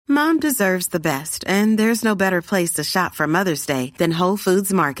Mom deserves the best, and there's no better place to shop for Mother's Day than Whole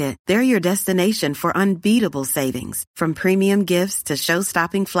Foods Market. They're your destination for unbeatable savings, from premium gifts to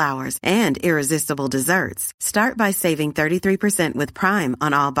show-stopping flowers and irresistible desserts. Start by saving 33% with Prime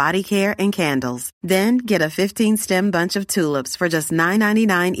on all body care and candles. Then get a 15-stem bunch of tulips for just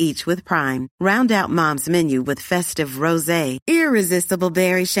 $9.99 each with Prime. Round out Mom's menu with festive rosé, irresistible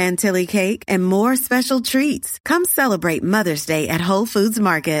berry chantilly cake, and more special treats. Come celebrate Mother's Day at Whole Foods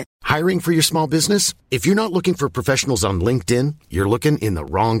Market. Hiring for your small business? If you're not looking for professionals on LinkedIn, you're looking in the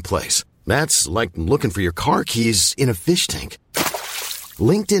wrong place. That's like looking for your car keys in a fish tank.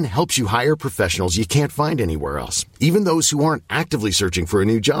 LinkedIn helps you hire professionals you can't find anywhere else, even those who aren't actively searching for a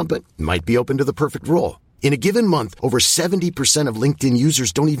new job but might be open to the perfect role. In a given month, over 70% of LinkedIn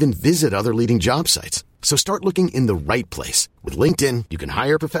users don't even visit other leading job sites. So start looking in the right place. With LinkedIn, you can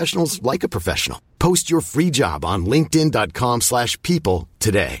hire professionals like a professional. Post your free job on linkedin.com/people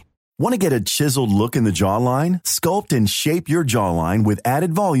today. Want to get a chiseled look in the jawline? Sculpt and shape your jawline with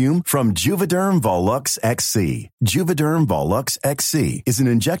added volume from Juvederm Volux XC. Juvederm Volux XC is an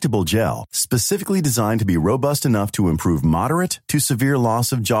injectable gel specifically designed to be robust enough to improve moderate to severe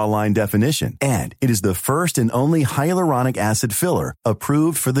loss of jawline definition. And it is the first and only hyaluronic acid filler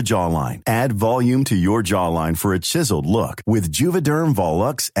approved for the jawline. Add volume to your jawline for a chiseled look with Juvederm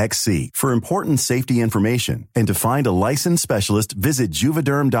Volux XC. For important safety information and to find a licensed specialist, visit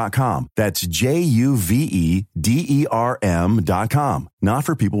Juvederm.com. That's Juvederm.com. Not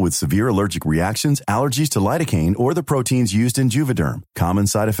for people with severe allergic reactions, allergies to lidocaine, or the proteins used in Juvederm. Common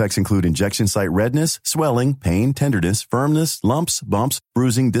side effects include injection site redness, swelling, pain, tenderness, firmness, lumps, bumps,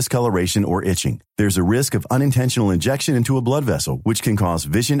 bruising, discoloration, or itching. There's a risk of unintentional injection into a blood vessel, which can cause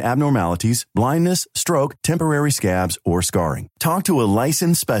vision abnormalities, blindness, stroke, temporary scabs, or scarring. Talk to a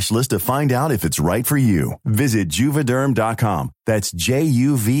licensed specialist to find out if it's right for you. Visit Juvederm.com. That's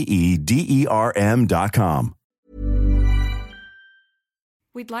Juvederm.com.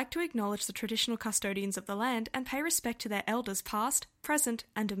 We'd like to acknowledge the traditional custodians of the land and pay respect to their elders past, present,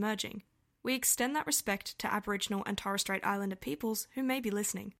 and emerging. We extend that respect to Aboriginal and Torres Strait Islander peoples who may be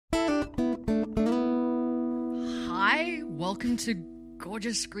listening. Hi, welcome to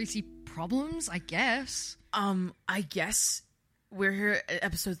Gorgeous Greasy Problems, I guess. I guess we're here at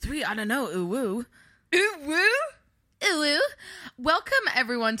episode 3. I don't know. Ooh woo. Ooh woo? Ooh. Welcome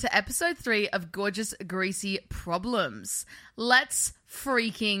everyone to episode 3 of Gorgeous Greasy Problems. Let's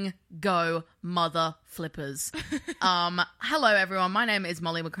freaking go, mother flippers. Hello everyone. My name is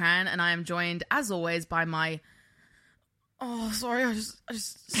Molly McCran, and I am joined as always by my. Oh, sorry. I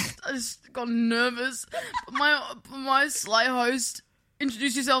just got nervous. My slay host.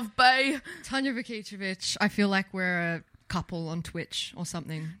 Introduce yourself, bae. Tanya Vakicevic. I feel like we're a couple on Twitch or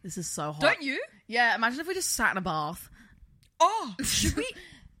something. This is so hot. Don't you? Yeah, imagine if we just sat in a bath. Oh, should we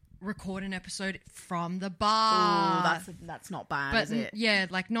record an episode from the bar? Oh, that's not bad, but is it? Yeah,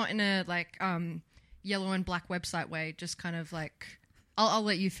 like not in a yellow and black website way. Just kind of like, I'll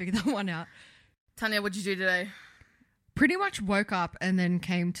let you figure that one out. Tanya, what'd you do today? Pretty much woke up and then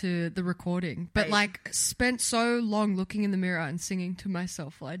came to the recording, but spent so long looking in the mirror and singing to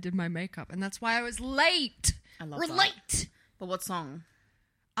myself while I did my makeup, and that's why I was late. I love We're that. late. But what song?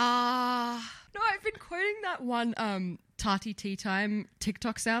 No, I've been quoting that one Tati Tea Time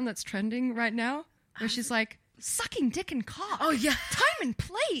TikTok sound that's trending right now, where she's like, sucking dick and cock. Oh, yeah. Time and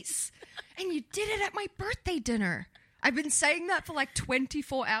place. And you did it at my birthday dinner. I've been saying that for like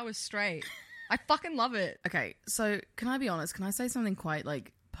 24 hours straight. I fucking love it. Okay, so can I be honest? Can I say something quite,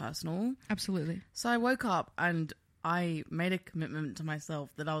 personal? Absolutely. So I woke up and I made a commitment to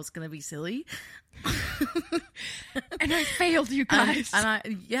myself that I was going to be silly. And I failed, you guys. I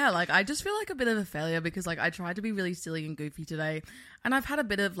just feel like a bit of a failure because, I tried to be really silly and goofy today. And I've had a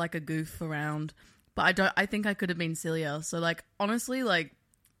bit of, a goof around. But I think I could have been sillier. So, honestly, I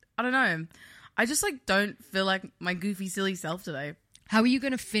don't know. I just, don't feel like my goofy, silly self today. How are you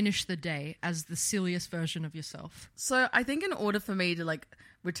going to finish the day as the silliest version of yourself? So I think in order for me to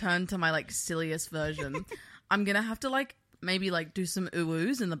return to my silliest version, I'm going to have to maybe do some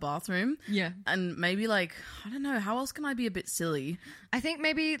ooh-oos in the bathroom. Yeah. And maybe I don't know, how else can I be a bit silly? I think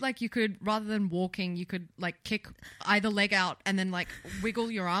maybe you could, rather than walking, you could kick either leg out and then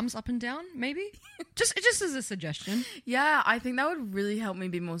wiggle your arms up and down, maybe? just as a suggestion. Yeah, I think that would really help me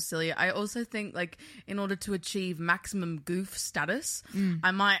be more silly. I also think in order to achieve maximum goof status, I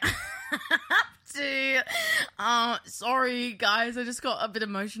might to sorry guys, I just got a bit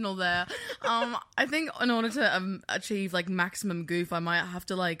emotional there. I think in order to achieve maximum goof, I might have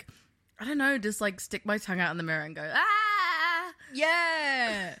to I don't know, just stick my tongue out in the mirror and go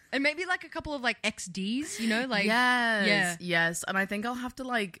Yeah. And maybe like a couple of like XDs, you know, like Yes. And I think I'll have to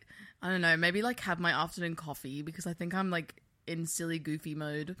like, I don't know, maybe like have my afternoon coffee because I think I'm like in silly goofy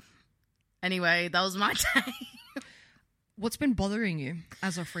mode. Anyway, that was my day. What's been bothering you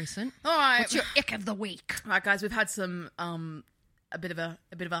as of recent? All right. What's your ick of the week? All right, guys, we've had some a bit of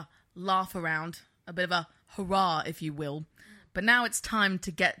a laugh around, a bit of a hurrah, if you will. But now it's time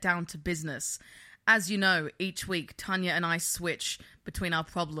to get down to business. As you know, each week Tanya and I switch between our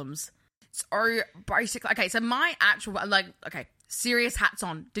problems. So basically, okay, so my actual serious hat's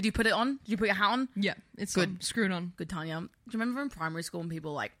on. Did you put it on? Did you put your hat on? Yeah, it's good. On. Screw it on. Good, Tanya. Do you remember in primary school when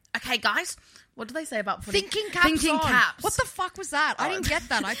people were like, okay, guys, what do they say about putting Thinking caps thinking on. caps? What the fuck was that? I didn't get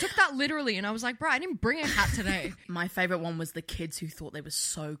that. I took that literally and I was like, bro, I didn't bring a hat today. My favourite one was the kids who thought they were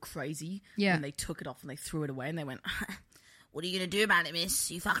so crazy when they took it off and they threw it away and they went, what are you going to do about it,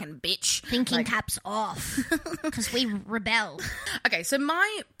 miss? You fucking bitch. Thinking caps off. Because we rebel. Okay, so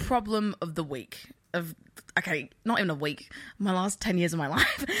my problem of the week not even a week, my last 10 years of my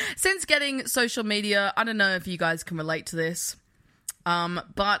life, since getting social media, I don't know if you guys can relate to this,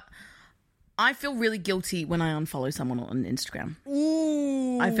 but I feel really guilty when I unfollow someone on Instagram.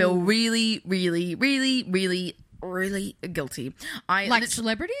 Ooh. I feel really, really, really, really, really guilty. Like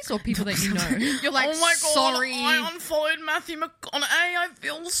celebrities or people that you know? You're like, oh my God, sorry. I unfollowed Matthew McConaughey. I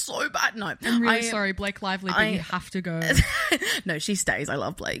feel so bad. No. I'm really sorry, Blake Lively, but you have to go. No, she stays. I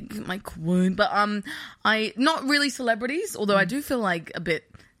love Blake, my queen. But I not really celebrities, although I do feel like a bit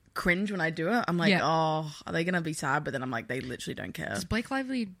cringe when I do it. I'm like, oh, are they gonna be sad? But then I'm like, they literally don't care. Does Blake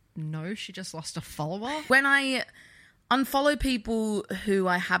Lively know she just lost a follower? When I unfollow people who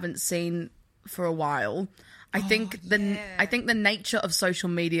I haven't seen for a while, I think the nature of social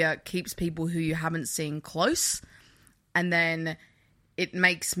media keeps people who you haven't seen close, and then it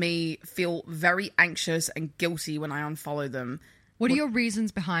makes me feel very anxious and guilty when I unfollow them. What are your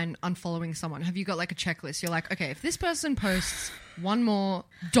reasons behind unfollowing someone? Have you got like a checklist? You're like, okay, if this person posts one more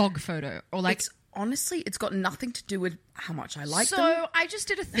dog photo or like... Honestly, it's got nothing to do with how much I like them. So I just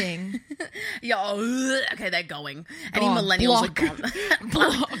did a thing. Okay, they're going. Any millennials are gone.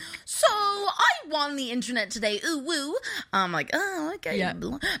 Block. So I won the internet today. Ooh woo. I'm like, oh, okay. Yeah.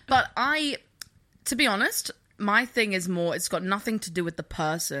 But to be honest, my thing is more, it's got nothing to do with the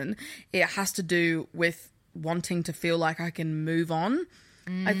person. It has to do with wanting to feel like I can move on.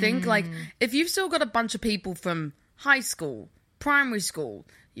 I think, like, if you've still got a bunch of people from high school, primary school,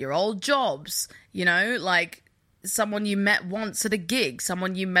 your old jobs, you know, like someone you met once at a gig,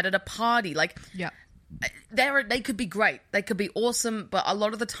 someone you met at a party, like, they could be great, they could be awesome, but a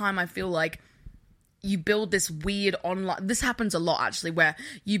lot of the time I feel like you build this weird online, this happens a lot actually, where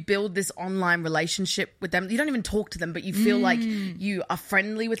you build this online relationship with them. You don't even talk to them, but you feel like you are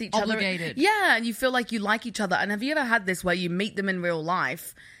friendly with each Obligated. other. Yeah, and you feel like you like each other. And have you ever had this where you meet them in real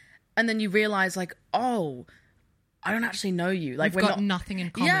life and then you realize like, oh, I don't actually know you. Like, we've got nothing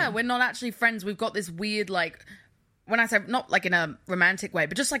in common. Yeah, we're not actually friends. We've got this weird, like, when I say not like in a romantic way,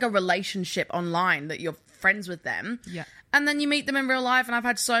 but just like a relationship online that you're friends with them. Yeah. And then you meet them in real life, and I've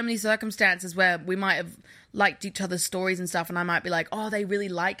had so many circumstances where we might have liked each other's stories and stuff, and I might be like, oh, they really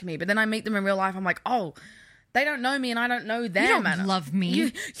like me. But then I meet them in real life, I'm like, oh, they don't know me and I don't know them. You don't love me.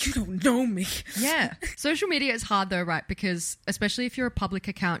 You don't know me. Yeah. Social media is hard though, right? Because especially if you're a public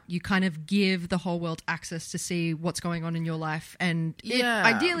account, you kind of give the whole world access to see what's going on in your life. And it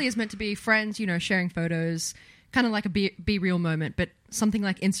ideally is meant to be friends, you know, sharing photos, kind of like a be real moment. But something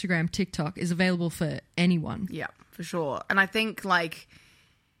like Instagram, TikTok is available for anyone. Yeah, for sure. And I think like,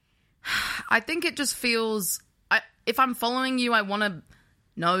 it just feels, if I'm following you, I want to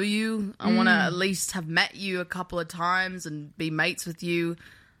know you. I want to at least have met you a couple of times and be mates with you.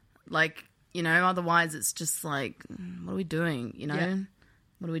 Like, you know, otherwise it's just like, what are we doing? You know? Yeah.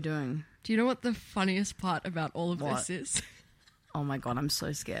 What are we doing? Do you know what the funniest part about all of this is? Oh my God, I'm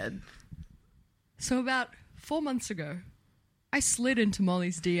so scared. So about 4 months ago, I slid into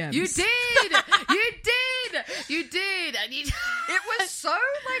Molly's DMs. You did! You did! And it was so,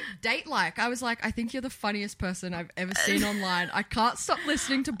 like, date-like. I was like, I think you're the funniest person I've ever seen online. I can't stop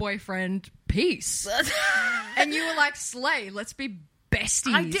listening to Boyfriend. Peace. And you were like, slay, let's be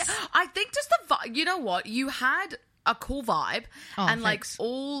besties. I did. I think just the vibe, you know what? You had a cool vibe. Oh, and, thanks. like,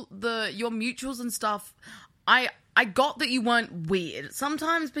 all your mutuals and stuff, I got that you weren't weird.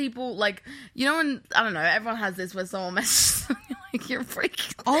 Sometimes people, like, you know, and I don't know, everyone has this where someone messages like, you're a freak.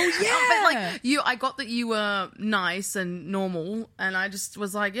 Oh, yeah. But, like, I got that you were nice and normal, and I just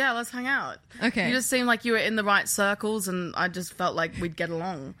was like, yeah, let's hang out. Okay. You just seemed like you were in the right circles, and I just felt like we'd get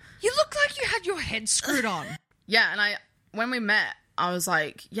along. You look like you had your head screwed on. Yeah, and when we met, I was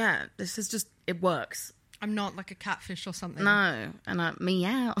like, yeah, this is just, it works. I'm not like a catfish or something. No. And I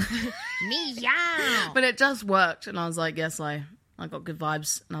meow. Meow. But it just worked. And I was like, yes, I got good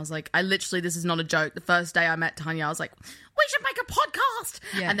vibes. And I was like, this is not a joke. The first day I met Tanya, I was like, we should make a podcast.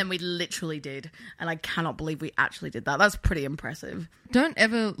 Yeah. And then we literally did. And I cannot believe we actually did that. That's pretty impressive. Don't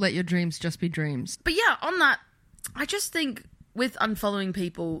ever let your dreams just be dreams. But yeah, on that, I just think with unfollowing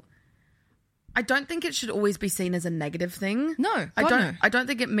people, I don't think it should always be seen as a negative thing. No, I God, don't. no. I don't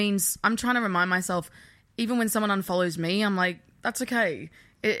think it means. I'm trying to remind myself, even when someone unfollows me, I'm like, that's okay.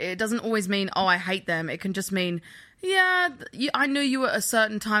 It doesn't always mean, oh, I hate them. It can just mean, yeah, I knew you at a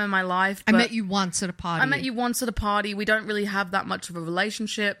certain time in my life. I but met you once at a party. I met you once at a party. We don't really have that much of a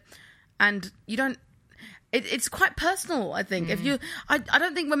relationship, and you don't. It's quite personal, I think. If you, I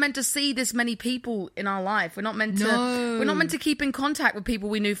don't think we're meant to see this many people in our life. We're not meant to. No. We're not meant to keep in contact with people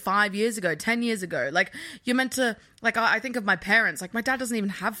we knew 5 years ago, 10 years ago. Like you're meant to. Like I think of my parents. Like my dad doesn't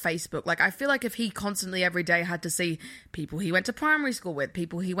even have Facebook. Like I feel like if he constantly every day had to see people he went to primary school with,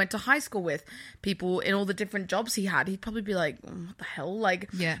 people he went to high school with, people in all the different jobs he had, he'd probably be like, what the hell? Like,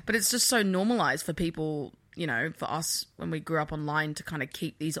 Yeah. But it's just so normalized for people. You know, for us when we grew up online to kind of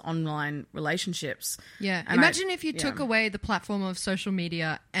keep these online relationships. Yeah. And Imagine if you took away the platform of social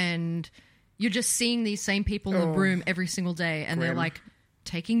media and you're just seeing these same people in the room every single day and they're Grim. like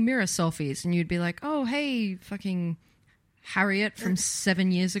taking mirror selfies and you'd be like, oh, hey, fucking Harriet from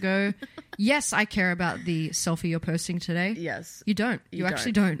 7 years ago. Yes, I care about the selfie you're posting today. Yes. You don't. You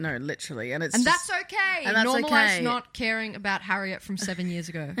actually don't. No, literally. And it's And just that's okay. And that's Normalize okay. not caring about Harriet from 7 years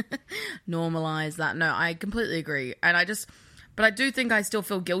ago. normalize that. No, I completely agree. And but I do think I still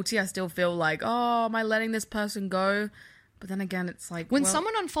feel guilty. I still feel like, oh, am I letting this person go? But then again, it's like When well,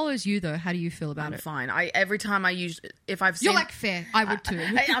 someone unfollows you, though, how do you feel about I'm it? fine. Every time if I've seen, You're like, fair. I would too.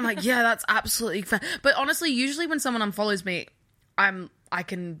 I'm like, yeah, that's absolutely fair. But honestly, usually when someone unfollows me, I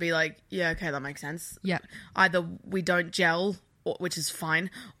can be like, yeah, okay, that makes sense. Yeah. Either we don't gel, which is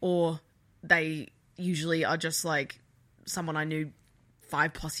fine, or they usually are just like someone I knew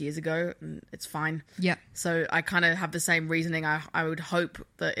 5+ years ago, and it's fine. Yeah. So I kind of have the same reasoning. I would hope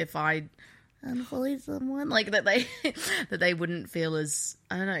that if I unfollow someone, like that they wouldn't feel as,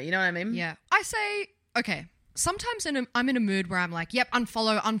 I don't know, you know what I mean? Yeah. I say, okay, sometimes I'm in a mood where I'm like, yep,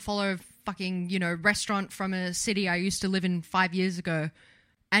 unfollow fucking, restaurant from a city I used to live in 5 years ago.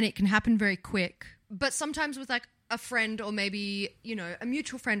 And it can happen very quick. But sometimes with like a friend or maybe, a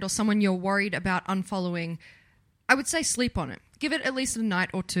mutual friend or someone you're worried about unfollowing, I would say sleep on it. Give it at least a night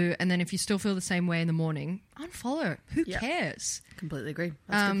or two. And then if you still feel the same way in the morning, unfollow. Who cares? Completely agree.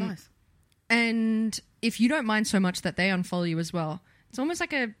 That's good advice. And if you don't mind so much that they unfollow you as well, it's almost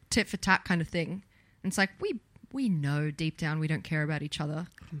like a tit for tat kind of thing. And it's like, we know deep down we don't care about each other.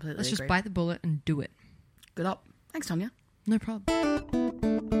 Completely Let's just agree. bite the bullet and do it. Good up. Thanks, Tanya. No problem.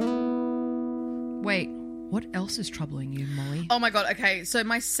 Wait, what else is troubling you, Molly? Oh my god, okay, so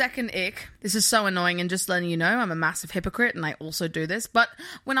my second ick, this is so annoying, and just letting you know, I'm a massive hypocrite and I also do this, but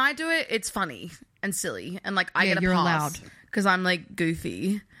when I do it, it's funny and silly, and like I Yeah, get a you're pass allowed. because I'm like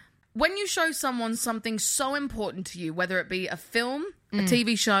goofy. When you show someone something so important to you, whether it be a film, a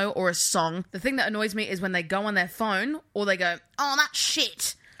TV show, or a song, the thing that annoys me is when they go on their phone or they go, oh, that's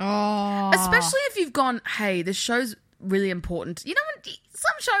shit. Oh. Especially if you've gone, hey, this show's really important. You know, when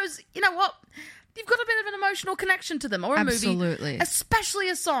some shows, you know what? You've got a bit of an emotional connection to them, or a movie. Absolutely. Especially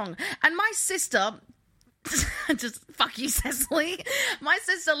a song. And my sister, just fuck you, Cecily. My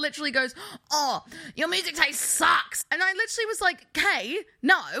sister literally goes, oh, your music taste sucks. And I literally was like, Kay,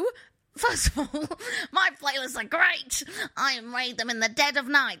 no. First of all, my playlists are great. I rate them in the dead of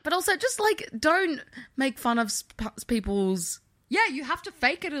night. But also, just like, don't make fun of people's... Yeah, you have to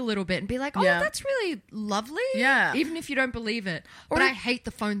fake it a little bit and be like, oh, Yeah. that's really lovely. Yeah. Even if you don't believe it. Or But I if- hate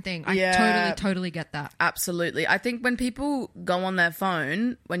the phone thing. I Yeah. totally get that. Absolutely. I think when people go on their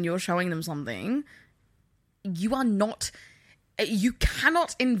phone, when you're showing them something, you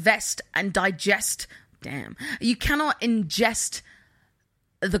cannot invest and digest, you cannot ingest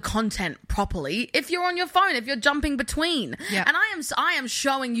the content properly if you're on your phone, if you're jumping between. Yeah. And I am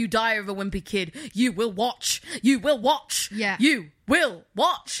showing you Diary of a Wimpy Kid. You will watch. Yeah. You will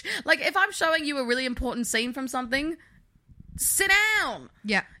watch. Like, if I'm showing you a really important scene from something, sit down.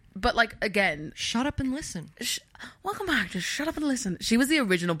 Yeah. But, like, again, Shut up and listen. welcome back to Shut Up and Listen. She was the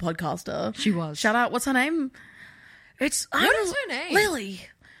original podcaster. She was. Shout out, what's her name? What is her name? Lily.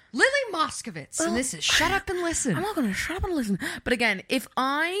 Lily Moskovitz. And this is Shut Up and Listen. I'm not going to shut up and listen. But again, if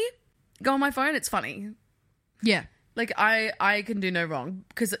I go on my phone, it's funny. Yeah. Like, I can do no wrong.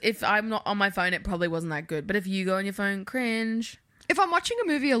 Because if I'm not on my phone, it probably wasn't that good. But if you go on your phone, cringe. If I'm watching a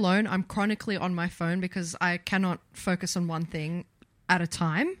movie alone, I'm chronically on my phone because I cannot focus on one thing at a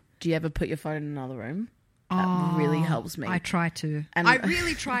time. Do you ever put your phone in another room? That really helps me. I try to. And- I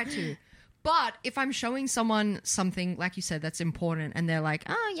really try to. But if I'm showing someone something, like you said, that's important, and they're like,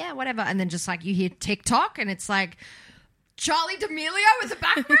 oh, yeah, whatever, and then just like you hear TikTok, and it's like Charlie D'Amelio in the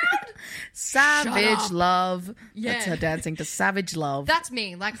background? Savage Love. Yeah. That's her dancing to Savage Love. That's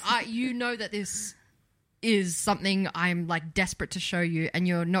me. Like, you know that this is something I'm like desperate to show you, and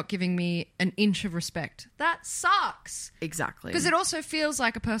you're not giving me an inch of respect. That sucks. Exactly. Because it also feels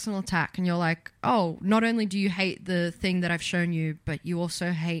like a personal attack, and you're like, oh, not only do you hate the thing that I've shown you, but you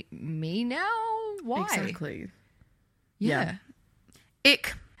also hate me now? Why? Exactly. Yeah.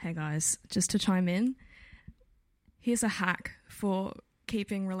 Ick. Hey guys, just to chime in, here's a hack for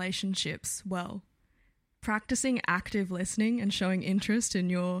keeping relationships well. Practicing active listening and showing interest in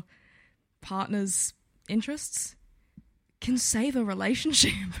your partner's interests can save a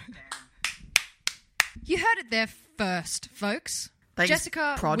relationship. You heard it there first, folks. Thanks,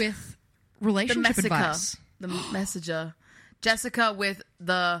 Jessica Prod. with relationship advice. The messenger. Jessica with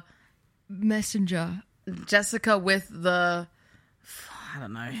the... Messenger. Jessica with the... I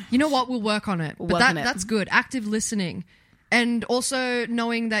don't know. You know what? We'll work on it. But work on it. that's good. Active listening. And also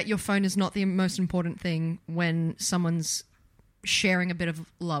knowing that your phone is not the most important thing when someone's sharing a bit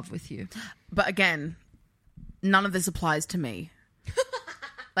of love with you. But again, none of this applies to me.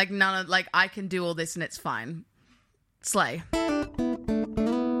 I can do all this and it's fine. Slay.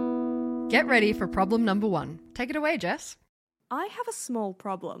 Get ready for problem number 1. Take it away, Jess. I have a small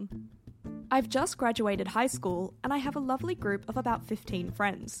problem. I've just graduated high school and I have a lovely group of about 15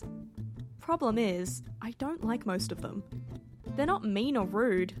 friends. Problem is, I don't like most of them. They're not mean or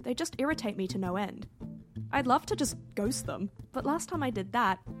rude, they just irritate me to no end. I'd love to just ghost them, but last time I did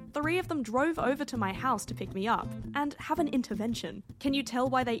that, 3 of them drove over to my house to pick me up and have an intervention. Can you tell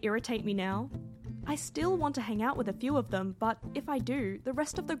why they irritate me now? I still want to hang out with a few of them, but if I do, the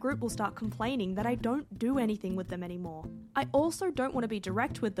rest of the group will start complaining that I don't do anything with them anymore. I also don't want to be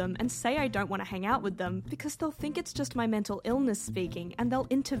direct with them and say I don't want to hang out with them because they'll think it's just my mental illness speaking and they'll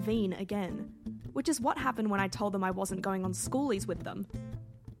intervene again. Which is what happened when I told them I wasn't going on schoolies with them.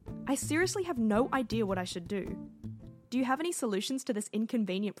 I seriously have no idea what I should do. Do you have any solutions to this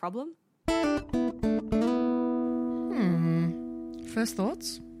inconvenient problem? First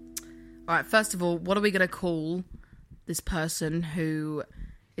thoughts? All right, first of all, what are we going to call this person who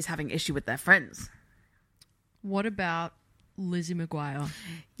is having issue with their friends? What about Lizzie McGuire?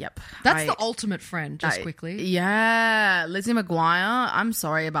 Yep. That's the ultimate friend, just quickly. Yeah, Lizzie McGuire. I'm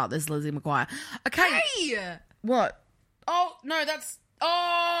sorry about this, Lizzie McGuire. Okay. Hey! What? Oh, no, that's...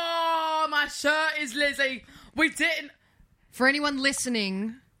 Oh, my shirt is Lizzie. We didn't... For anyone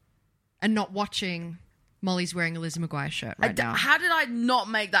listening and not watching, Molly's wearing a Lizzie McGuire shirt right now. How did I not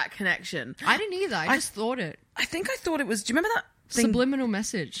make that connection? I didn't either. I just thought it. I think I thought it was... Do you remember that thing? Subliminal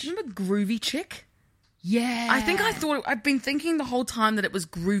message. Do you remember Groovy Chick? Yeah. I think I thought... I've been thinking the whole time that it was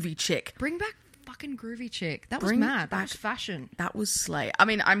Groovy Chick. Bring back fucking Groovy Chick. That was Bring mad. That back- was fashion. That was slay. I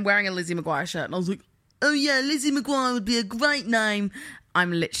mean, I'm wearing a Lizzie McGuire shirt and I was like, oh yeah, Lizzie McGuire would be a great name.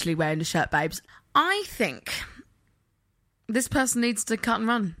 I'm literally wearing the shirt, babes. I think this person needs to cut and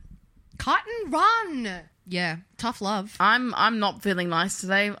run. Cut and run. Yeah. Tough love. I'm not feeling nice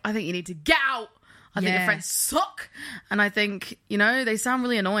today. I think you need to get out. I think your friends suck. And I think, they sound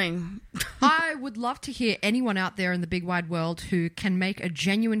really annoying. I would love to hear anyone out there in the big wide world who can make a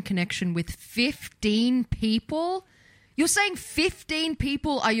genuine connection with 15 people. You're saying 15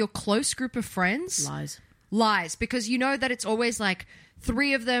 people are your close group of friends? Lies. Because you know that it's always like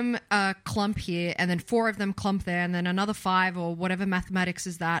 3 of them clump here and then 4 of them clump there and then another 5 or whatever mathematics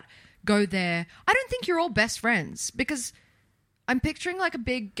is that go there. I don't think you're all best friends because I'm picturing like a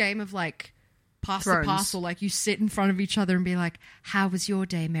big game of like pass the parcel. Like you sit in front of each other and be like, how was your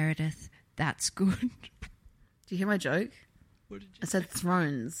day, Meredith? That's good. Do you hear my joke? What did you I said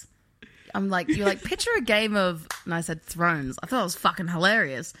Thrones. I'm like, you're like, picture a game of... And I said Thrones. I thought it was fucking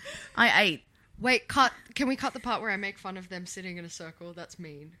hilarious. I ate. Wait, cut. Can we cut the part where I make fun of them sitting in a circle? That's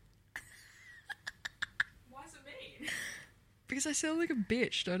mean. Why is it mean? Because I sound like a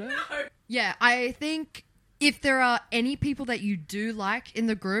bitch, don't I? No. Yeah, I think if there are any people that you do like in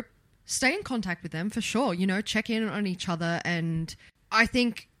the group, stay in contact with them for sure. Check in on each other. And I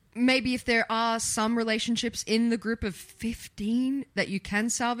think maybe if there are some relationships in the group of 15 that you can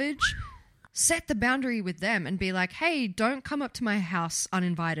salvage, set the boundary with them and be like, hey, don't come up to my house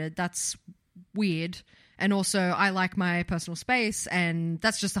uninvited. That's weird. And also, I like my personal space, and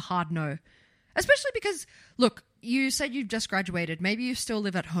that's just a hard no. Especially because, look, you said you've just graduated. Maybe you still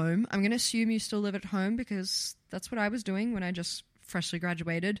live at home. I'm going to assume you still live at home because that's what I was doing when I just freshly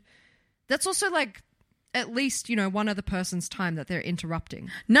graduated. That's also like at least, one other person's time that they're interrupting.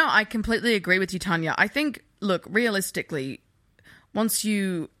 No, I completely agree with you, Tanya. I think look, realistically, once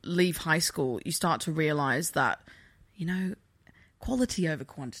you leave high school, you start to realize that, quality over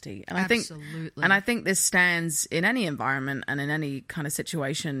quantity. And Absolutely. I think this stands in any environment and in any kind of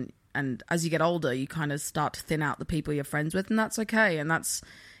situation. And as you get older, you kind of start to thin out the people you're friends with, and that's okay. And that's,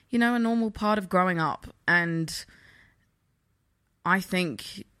 a normal part of growing up. And I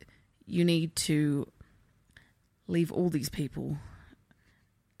think you need to leave all these people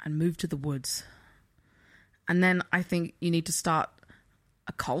and move to the woods. And then I think you need to start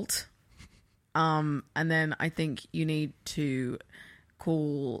a cult. And then I think you need to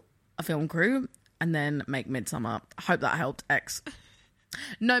call a film crew and then make Midsummer. I hope that helped, X.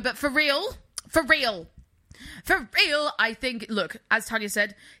 No, but for real, I think, look, as Tanya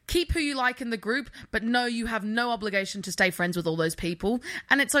said, keep who you like in the group, but no, you have no obligation to stay friends with all those people,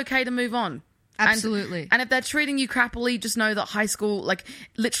 and it's okay to move on. Absolutely. And if they're treating you crappily, just know that high school,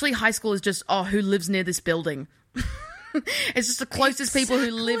 literally high school is just, who lives near this building? It's just the closest people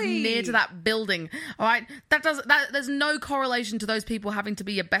who live near to that building. All right, there's no correlation to those people having to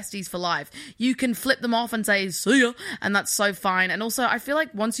be your besties for life. You can flip them off and say see ya, and that's so fine. And also, I feel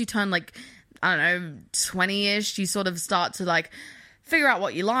like once you turn 20-ish, you sort of start to figure out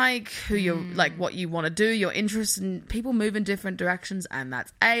what you like, who you're what you want to do, your interests, and people move in different directions, and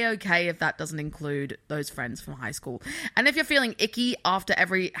that's a-okay if that doesn't include those friends from high school. And if you're feeling icky after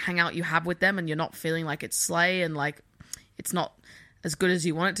every hangout you have with them and you're not feeling like it's slay and it's not as good as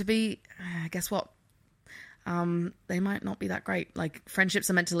you want it to be, guess what? They might not be that great. Friendships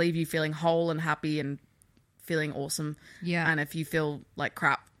are meant to leave you feeling whole and happy and feeling awesome. Yeah. And if you feel like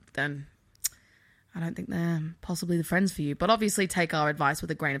crap, then I don't think they're possibly the friends for you. But obviously take our advice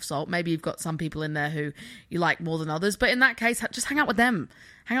with a grain of salt. Maybe you've got some people in there who you like more than others. But in that case, just hang out with them.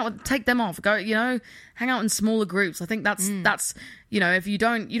 Take them off. Go, hang out in smaller groups. I think that's if you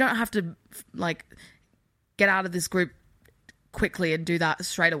don't have to get out of this group quickly and do that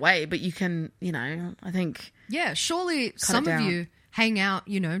straight away. But you can, I think. Yeah, surely some of you hang out,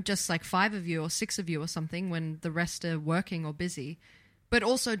 just 5 of you or 6 of you or something when the rest are working or busy. But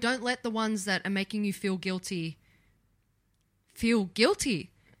also don't let the ones that are making you feel guilty feel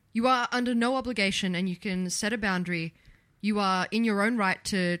guilty. You are under no obligation and you can set a boundary. You are in your own right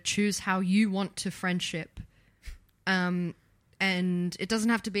to choose how you want to friendship. And it doesn't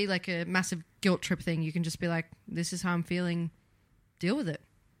have to be a massive guilt trip thing. You can just be like, this is how I'm feeling. Deal with it.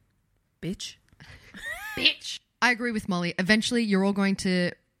 Bitch. Bitch. I agree with Molly. Eventually you're all going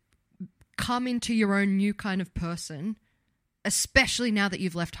to come into your own new kind of person, especially now that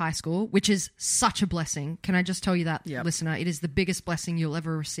you've left high school, which is such a blessing. Can I just tell you that, listener? It is the biggest blessing you'll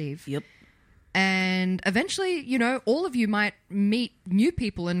ever receive. Yep. And eventually, all of you might meet new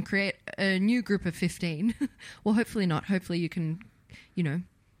people and create a new group of 15. Well, hopefully not. Hopefully you can,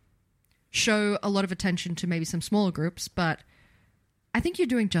 show a lot of attention to maybe some smaller groups. But I think you're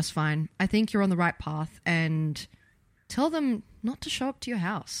doing just fine. I think you're on the right path. And tell them not to show up to your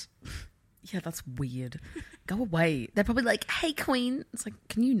house. Yeah, that's weird. Go away. They're probably like, hey, queen. It's like,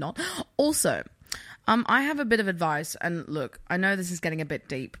 can you not? Also, I have a bit of advice. And look, I know this is getting a bit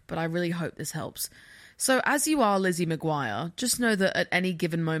deep, but I really hope this helps. So as you are Lizzie McGuire, just know that at any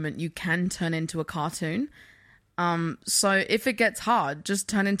given moment you can turn into a cartoon. So if it gets hard, just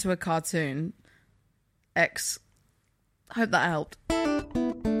turn into a cartoon. X. Hope that helped.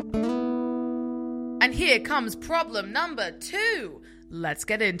 And here comes problem number 2. Let's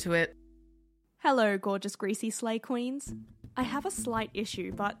get into it. Hello, gorgeous greasy slay queens. I have a slight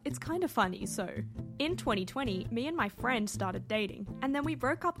issue, but it's kind of funny, so. In 2020, me and my friend started dating, and then we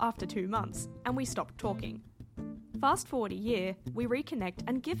broke up after 2 months, and we stopped talking. Fast forward a year, we reconnect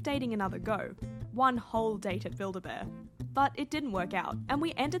and give dating another go. 1 whole date at Build-A-Bear. But it didn't work out, and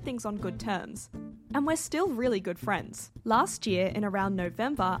we ended things on good terms. And we're still really good friends. Last year, in around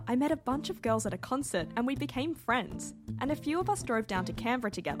November, I met a bunch of girls at a concert and we became friends. And a few of us drove down to Canberra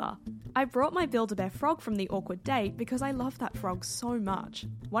together. I brought my Build-A-Bear frog from the awkward date because I love that frog so much.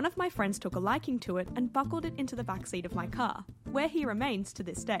 One of my friends took a liking to it and buckled it into the backseat of my car, where he remains to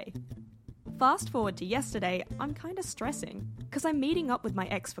this day. Fast forward to yesterday, I'm kinda stressing, because I'm meeting up with my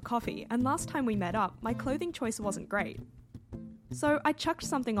ex for coffee, and last time we met up, my clothing choice wasn't great. So I chucked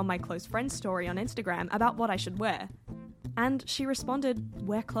something on my close friend's story on Instagram about what I should wear. And she responded,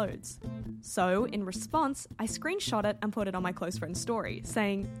 wear clothes. So, in response, I screenshot it and put it on my close friend's story,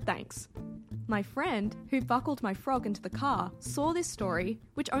 saying, thanks. My friend, who buckled my frog into the car, saw this story,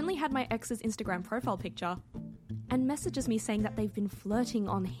 which only had my ex's Instagram profile picture, and messages me saying that they've been flirting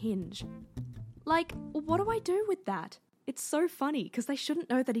on Hinge. Like, what do I do with that? It's so funny, because they shouldn't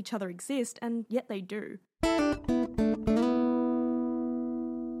know that each other exist, and yet they do.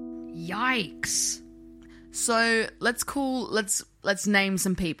 Yikes. So let's name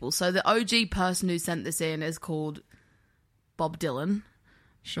some people. So the OG person who sent this in is called Bob Dylan.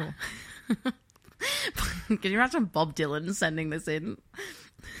 Sure. Can you imagine Bob Dylan sending this in?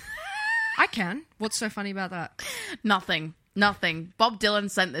 I can. What's so funny about that? Nothing. Bob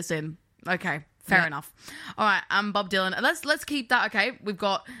Dylan sent this in. Okay, fair enough. All right, Bob Dylan. Let's keep that. Okay, we've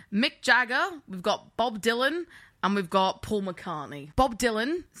got Mick Jagger, we've got Bob Dylan, and we've got Paul McCartney. Bob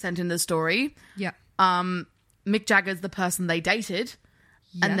Dylan sent in the story. Yeah. Mick Jagger's the person they dated,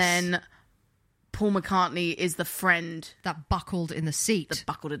 and then Paul McCartney is the friend that buckled in the seat.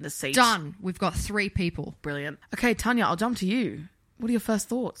 Done. We've got 3 people. Brilliant. Okay, Tanya, I'll jump to you. What are your first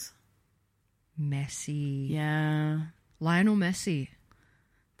thoughts? Messi. Yeah. Lionel Messi.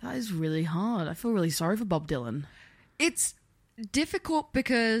 That is really hard. I feel really sorry for Bob Dylan. It's difficult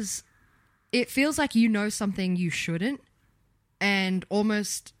because it feels like you know something you shouldn't, and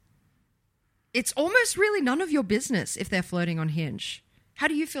it's almost really none of your business if they're flirting on Hinge. How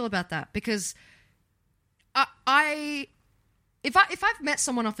do you feel about that? Because if I've met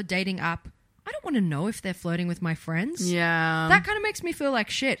someone off a dating app, I don't want to know if they're flirting with my friends. Yeah. That kind of makes me feel like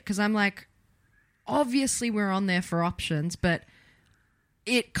shit because I'm like, obviously we're on there for options, but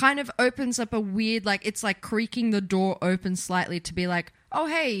it kind of opens up a weird, like, it's like creaking the door open slightly to be like, oh,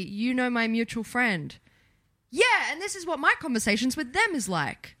 hey, you know my mutual friend. Yeah, and this is what my conversations with them is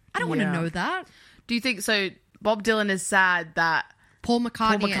like. I don't want to know that. Do you think so? Bob Dylan is sad that Paul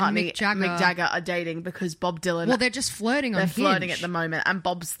McCartney and Mick Jagger are dating because Bob Dylan... Well, they're just flirting on Hinge. They're flirting at the moment. And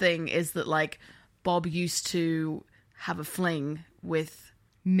Bob's thing is that, like, Bob used to have a fling with...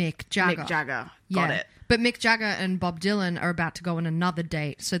 Mick Jagger. Got it. But Mick Jagger and Bob Dylan are about to go on another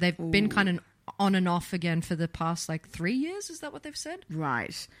date. So they've been kind of on and off again for the past, 3 years. Is that what they've said?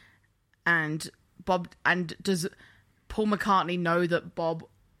 Right. And does Paul McCartney know that Bob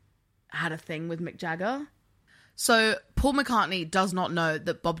had a thing with Mick Jagger? So Paul McCartney does not know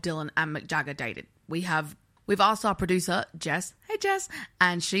that Bob Dylan and Mick Jagger dated. We've asked our producer, Jess, hey Jess,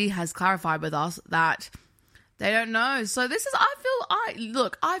 and she has clarified with us that they don't know. So this is,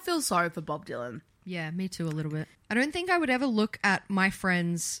 I feel sorry for Bob Dylan. Yeah, me too a little bit. I don't think I would ever look at my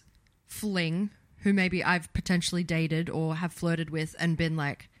friend's fling, who maybe I've potentially dated or have flirted with and been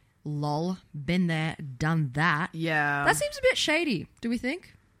like, lol, been there, done that. Yeah. That seems a bit shady, do we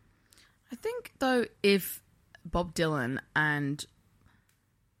think? I think, though, if Bob Dylan and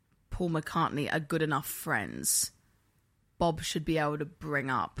Paul McCartney are good enough friends, Bob should be able to bring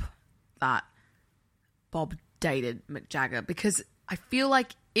up that Bob dated Mick Jagger. Because I feel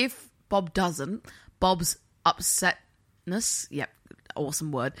like if Bob doesn't, Bob's upsetness,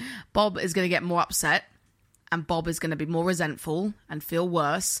 awesome word, Bob is going to get more upset and Bob is going to be more resentful and feel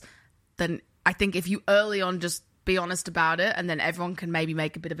worse than I think if you early on just be honest about it and then everyone can maybe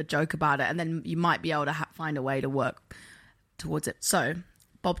make a bit of a joke about it and then you might be able to find a way to work towards it. So,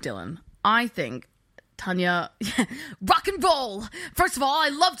 Bob Dylan, I think, Tanya, rock and roll. First of all, I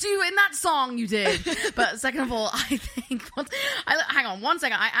loved you in that song you did. But second of all, I think... hang on 1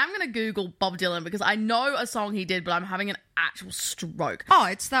 second. I am going to Google Bob Dylan because I know a song he did, but I'm having an actual stroke. Oh,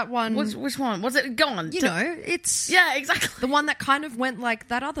 it's that one... Which one? Was it? Go on. It's... Yeah, exactly. The one that kind of went like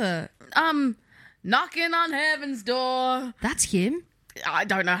that other... Knocking on Heaven's Door. That's him. I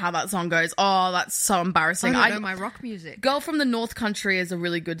don't know how that song goes. Oh, that's so embarrassing. I don't know my rock music. Girl from the North Country is a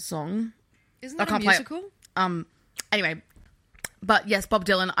really good song. Isn't that a musical? Anyway, but yes, Bob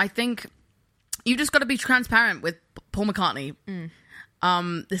Dylan, I think you just got to be transparent with Paul McCartney.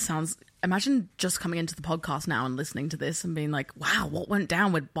 This sounds... Imagine just coming into the podcast now and listening to this and being like, wow, what went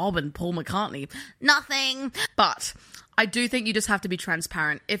down with Bob and Paul McCartney? Nothing. But I do think you just have to be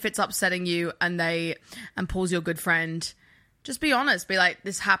transparent. If it's upsetting you and Paul's your good friend, just be honest. Be like,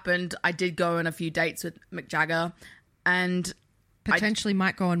 this happened. I did go on a few dates with Mick Jagger and... Potentially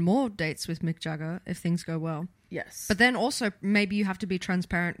might go on more dates with Mick Jagger if things go well. Yes. But then also maybe you have to be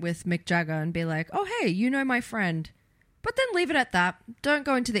transparent with Mick Jagger and be like, oh, hey, you know my friend. But then leave it at that. Don't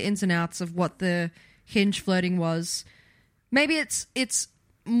go into the ins and outs of what the Hinge flirting was. Maybe it's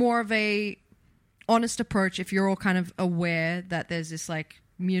more of a honest approach if you're all kind of aware that there's this like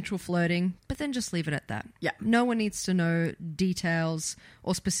mutual flirting, but then just leave it at that. Yeah. No one needs to know details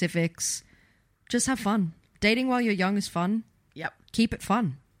or specifics. Just have fun. Dating while you're young is fun. Yep. Keep it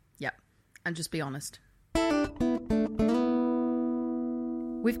fun. Yep. And just be honest.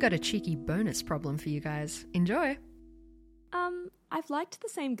 We've got a cheeky bonus problem for you guys. Enjoy. I've liked the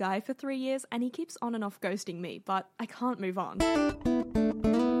same guy for 3 years and he keeps on and off ghosting me, but I can't move on.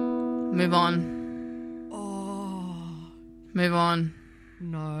 Move on. Oh. Move on.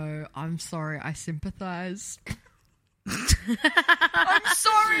 No, I'm sorry. I sympathize. I'm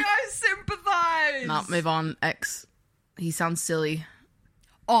sorry, I sympathize. Nah, move on. X. He sounds silly.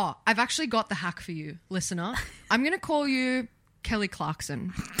 Oh, I've actually got the hack for you, listener. I'm going to call you Kelly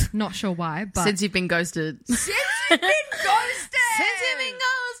Clarkson. Not sure why, but... Since you've been ghosted. Since you've been ghosted!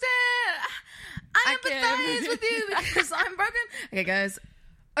 I empathize with you because I'm broken. Okay, guys.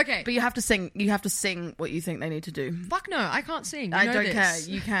 Okay. But you have to sing. You have to sing what you think they need to do. Fuck no, I can't sing. You I know don't this. care.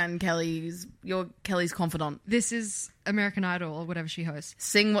 You can, Kelly's. You're Kelly's confidant. This is American Idol or whatever she hosts.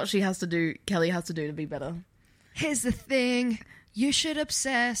 Sing what she has to do. Kelly has to do to be better. Here's the thing. You should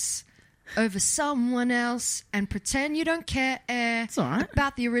obsess over someone else and pretend you don't care It's all right.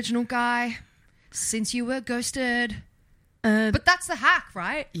 about the original guy since you were ghosted. But that's the hack,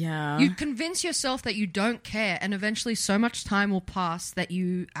 right? Yeah. You convince yourself that you don't care, and eventually so much time will pass that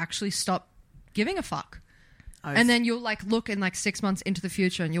you actually stop giving a fuck. And then you'll like look in like 6 months into the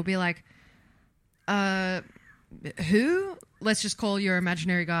future and you'll be like, who? Let's just call your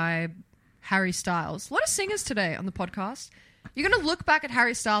imaginary guy Harry Styles. A lot of singers today on the podcast. You're going to look back at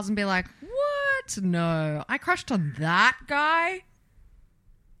Harry Styles and be like, what? No, I crushed on that guy.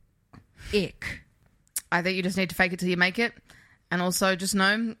 Ick. I think you just need to fake it till you make it. And also just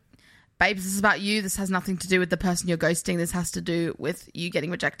know, babes, this is about you. This has nothing to do with the person you're ghosting. This has to do with you getting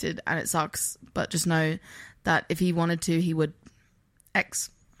rejected, and it sucks. But just know that if he wanted to, he would. X.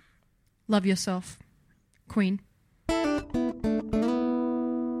 Love yourself. Queen.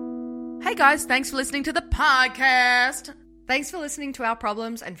 Hey guys, thanks for listening to the podcast. Thanks for listening to our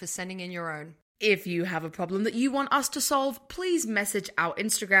problems and for sending in your own. If you have a problem that you want us to solve, please message our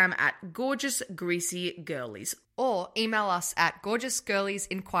Instagram at gorgeousgreasygirlies. Or email us at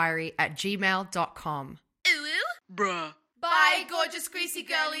gorgeousgirliesinquiry@gmail.com. Ooh, bruh. Bye, gorgeous greasy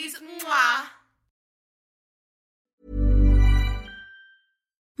girlies. Mwah.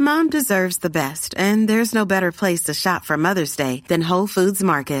 Mom deserves the best, and there's no better place to shop for Mother's Day than Whole Foods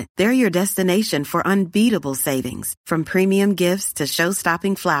Market. They're your destination for unbeatable savings, from premium gifts to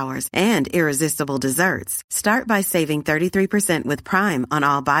show-stopping flowers and irresistible desserts. Start by saving 33% with Prime on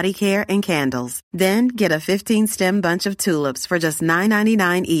all body care and candles. Then get a 15-stem bunch of tulips for just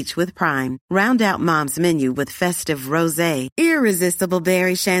 $9.99 each with Prime. Round out Mom's menu with festive rosé, irresistible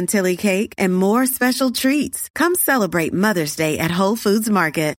berry chantilly cake, and more special treats. Come celebrate Mother's Day at Whole Foods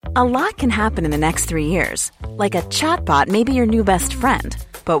Market. A lot can happen in the next 3 years. Like a chatbot may be your new best friend.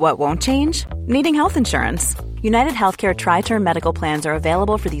 But what won't change? Needing health insurance. United Healthcare Tri-Term Medical Plans are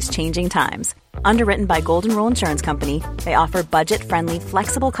available for these changing times. Underwritten by Golden Rule Insurance Company, they offer budget-friendly,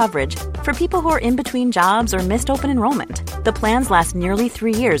 flexible coverage for people who are in between jobs or missed open enrollment. The plans last nearly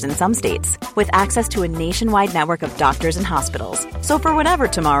 3 years in some states, with access to a nationwide network of doctors and hospitals. So for whatever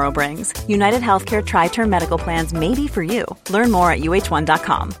tomorrow brings, United Healthcare Tri-Term Medical Plans may be for you. Learn more at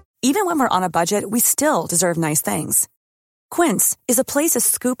uh1.com. Even when we're on a budget, we still deserve nice things. Quince is a place to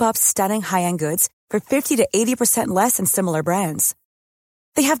scoop up stunning high-end goods for 50 to 80% less than similar brands.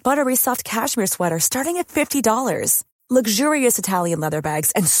 They have buttery soft cashmere sweaters starting at $50, luxurious Italian leather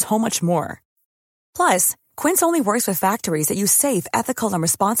bags, and so much more. Plus, Quince only works with factories that use safe, ethical, and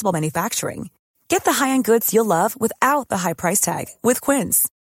responsible manufacturing. Get the high-end goods you'll love without the high price tag with Quince.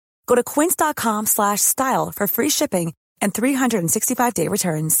 Go to quince.com/style for free shipping and 365-day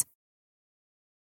returns.